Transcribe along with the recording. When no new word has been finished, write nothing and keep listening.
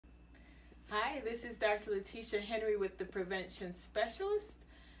Hi, this is Dr. Letitia Henry with the Prevention Specialist.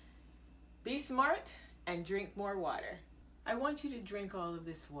 Be smart and drink more water. I want you to drink all of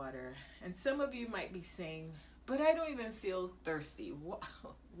this water. And some of you might be saying, but I don't even feel thirsty.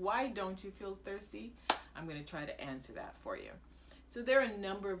 Why don't you feel thirsty? I'm going to try to answer that for you. So there are a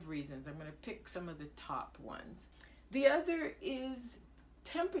number of reasons. I'm going to pick some of the top ones. The other is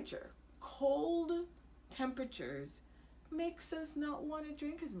temperature. Cold temperatures makes us not want to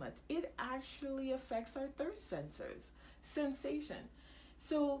drink as much. It actually affects our thirst sensation.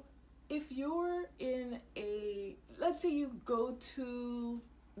 So if you're in let's say you go to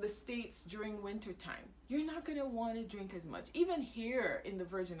the States during winter time, you're not going to want to drink as much. Even here in the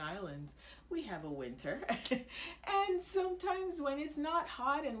Virgin Islands, we have a winter. And sometimes when it's not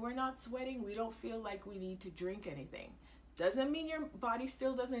hot and we're not sweating, we don't feel like we need to drink anything. Doesn't mean your body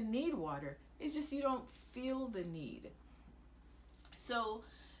still doesn't need water. It's just you don't feel the need. So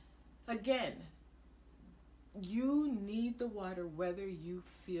again, you need the water whether you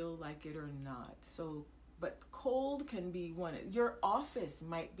feel like it or not. So, but cold can be one. Your office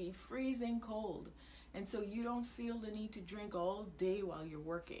might be freezing cold, and so you don't feel the need to drink all day while you're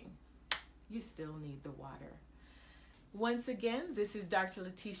working. You still need the water. Once again, this is Dr.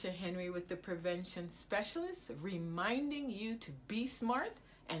 Letitia Henry with the Prevention Specialist, reminding you to be smart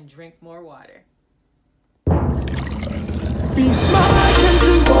and drink more water. Be smart and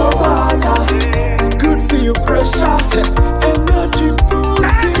drink more water. Good for your pressure, energy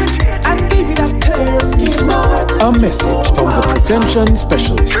boosting, and give it a clear skin. A message from the Prevention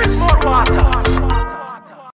Specialists. Drink more water.